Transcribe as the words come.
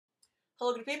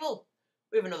Hello good people!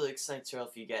 We have another exciting tutorial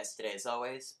for you guys today as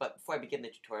always, but before I begin the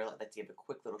tutorial I'd like to give a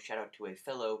quick little shout out to a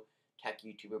fellow tech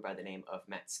YouTuber by the name of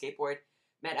Matt Skateboard.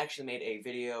 Matt actually made a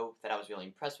video that I was really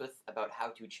impressed with about how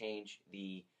to change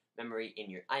the memory in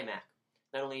your iMac.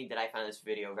 Not only did I find this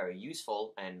video very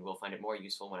useful, and will find it more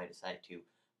useful when I decide to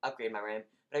upgrade my RAM,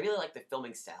 but I really liked the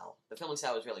filming style. The filming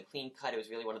style was really clean cut. It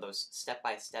was really one of those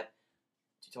step-by-step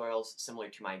tutorials similar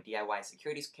to my DIY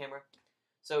securities camera.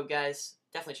 So guys,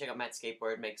 definitely check out Matt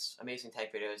Skateboard, makes amazing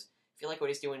tech videos. If you like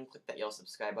what he's doing, click that yellow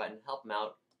subscribe button, help him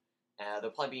out. There'll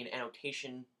probably be an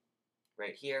annotation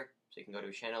right here, so you can go to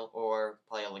his channel, or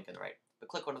probably a link on the right. But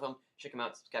click one of them, check him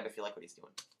out, subscribe if you like what he's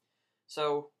doing.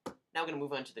 So, now we're going to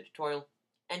move on to the tutorial.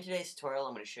 In today's tutorial,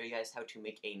 I'm going to show you guys how to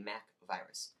make a Mac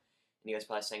virus. And you guys are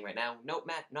probably saying right now, nope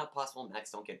Matt, not possible, Macs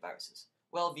don't get viruses.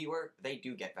 Well, viewer, they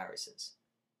do get viruses.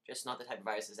 Just not the type of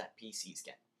viruses that PCs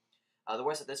get. The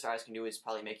worst that this virus can do is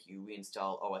probably make you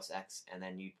reinstall OS X, and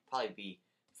then you'd probably be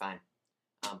fine.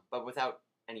 But without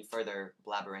any further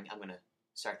blabbering, I'm going to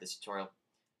start this tutorial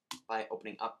by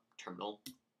opening up Terminal.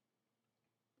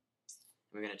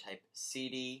 We're going to type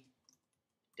cd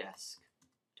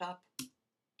desktop.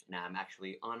 Now I'm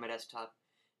actually on my desktop.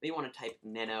 Then you want to type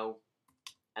nano,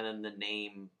 and then the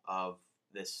name of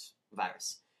this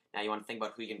virus. Now you want to think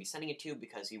about who you're going to be sending it to,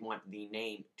 because you want the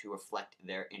name to reflect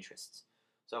their interests.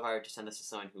 So if I were to send this to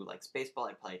someone who likes baseball,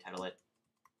 I'd probably title it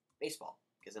Baseball,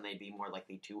 because then they'd be more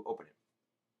likely to open it.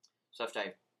 So after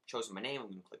I've chosen my name, I'm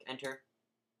going to click Enter.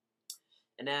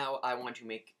 And now I want to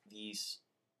make this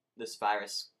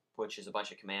virus, which is a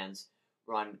bunch of commands,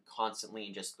 run constantly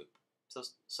and just loop.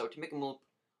 So to make them loop,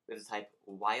 we have to type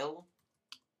while,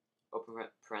 open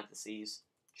parentheses,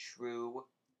 true,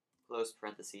 close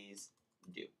parentheses,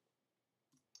 do.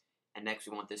 And next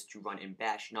we want this to run in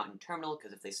bash, not in terminal,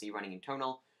 because if they see running in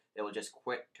terminal, they will just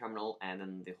quit terminal and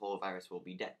then the whole virus will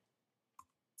be dead.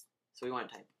 So we want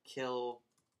to type kill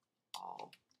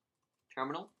all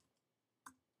terminal.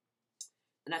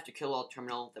 And after kill all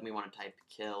terminal, then we want to type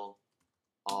kill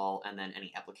all and then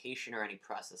any application or any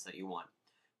process that you want.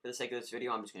 For the sake of this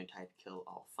video, I'm just going to type kill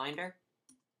all finder,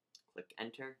 click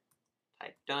enter,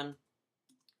 type done,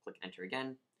 click enter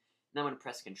again. Now I'm going to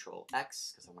press Control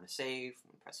X because I want to save. I'm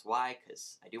going to press Y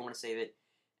because I do want to save it.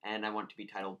 And I want it to be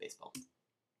titled Baseball.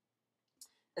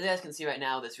 As you guys can see right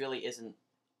now, this really isn't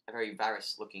a very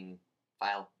virus-looking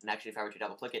file. And actually, if I were to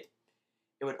double-click it,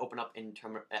 it would open up in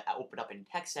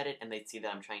text edit, and they'd see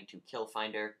that I'm trying to kill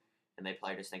Finder, and they'd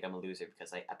probably just think I'm a loser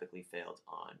because I epically failed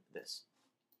on this.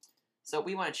 So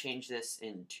we want to change this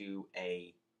into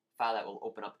a file that will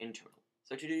open up in terminal.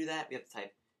 So to do that, we have to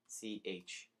type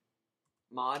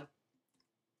chmod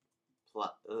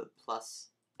plus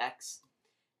X,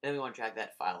 and then we want to drag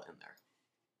that file in there.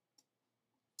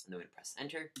 And then we press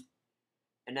enter.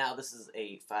 And now this is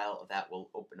a file that will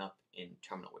open up in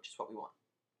terminal, which is what we want.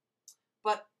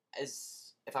 But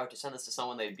if I were to send this to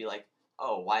someone, they'd be like,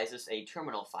 oh, why is this a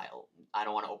terminal file? I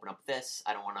don't want to open up this.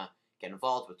 I don't want to get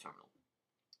involved with terminal.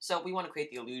 So we want to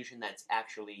create the illusion that it's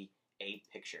actually a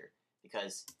picture.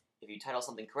 Because if you title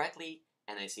something correctly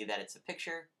and they see that it's a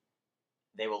picture,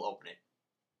 they will open it.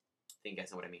 I think you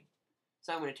guys know what I mean.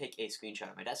 So I'm going to take a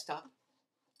screenshot of my desktop.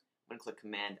 I'm going to click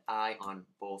Command I on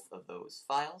both of those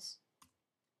files.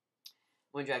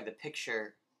 I'm going to drag the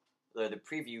picture, the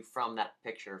preview from that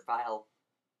picture file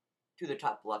to the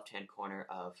top left-hand corner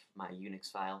of my Unix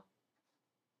file.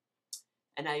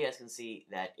 And now you guys can see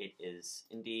that it is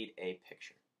indeed a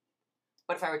picture.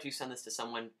 But if I were to send this to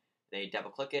someone, they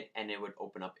double-click it and it would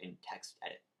open up in text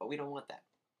edit. But we don't want that.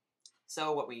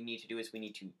 So what we need to do is we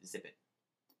need to zip it.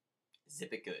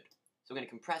 Zip it good. So we're going to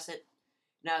compress it.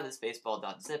 Now this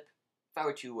baseball.zip, if I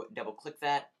were to double-click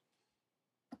that,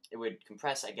 it would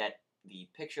compress. I get the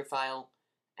picture file,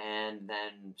 and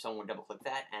then someone would double-click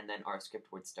that, and then our script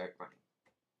would start running.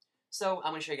 So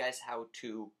I'm going to show you guys how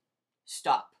to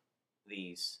stop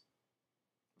these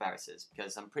viruses,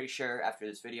 because I'm pretty sure after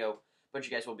this video, a bunch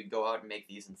of you guys will go out and make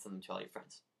these and send them to all your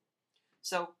friends.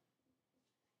 So,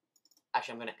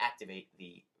 actually I'm going to activate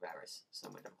the virus. So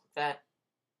I'm going to double-click that.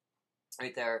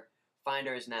 Right there,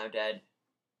 Finder is now dead.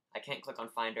 I can't click on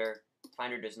Finder.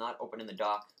 Finder does not open in the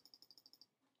dock.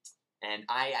 And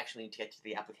I actually need to get to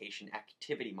the application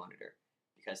Activity Monitor,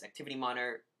 because Activity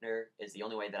Monitor is the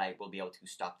only way that I will be able to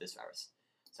stop this virus.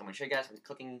 So I'm going to show you guys, I'm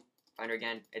clicking Finder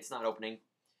again, it's not opening.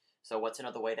 So what's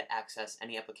another way to access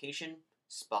any application?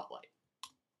 Spotlight.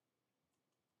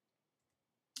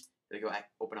 There we go, I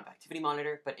open up Activity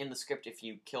Monitor, but in the script, if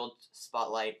you killed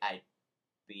Spotlight, I'd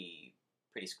be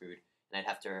pretty screwed, and I'd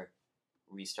have to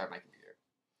restart my computer.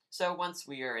 So once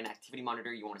we are in Activity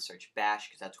Monitor, you want to search bash,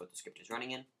 because that's what the script is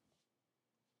running in.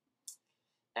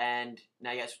 And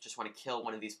now you guys just want to kill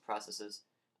one of these processes.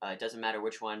 It doesn't matter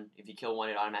which one. If you kill one,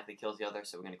 it automatically kills the other.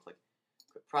 So we're going to click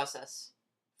quit process,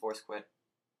 force quit.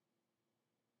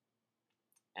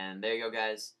 And there you go,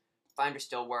 guys. Finder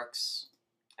still works.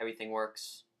 Everything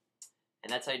works.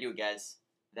 And that's how you do it, guys.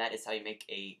 That is how you make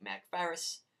a Mac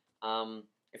virus.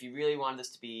 If you really wanted this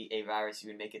to be a virus, you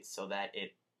would make it so that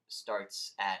it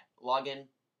starts at login.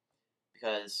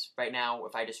 Because right now,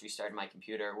 if I just restarted my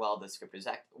computer while the script was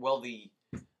the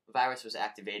virus was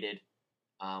activated,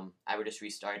 I would just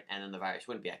restart and then the virus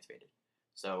wouldn't be activated.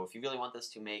 So if you really want this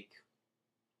to make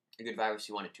a good virus,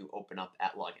 you want it to open up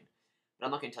at login. But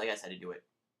I'm not going to tell you guys how to do it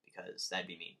because that'd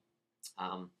be mean.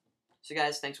 So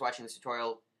guys, thanks for watching this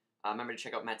tutorial. Remember to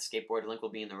check out Matt's skateboard. The link will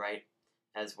be in the right,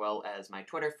 as well as my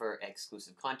Twitter for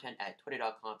exclusive content at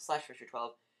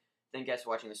twitter.com/fisher12. Thank you guys for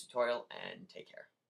watching this tutorial, and take care.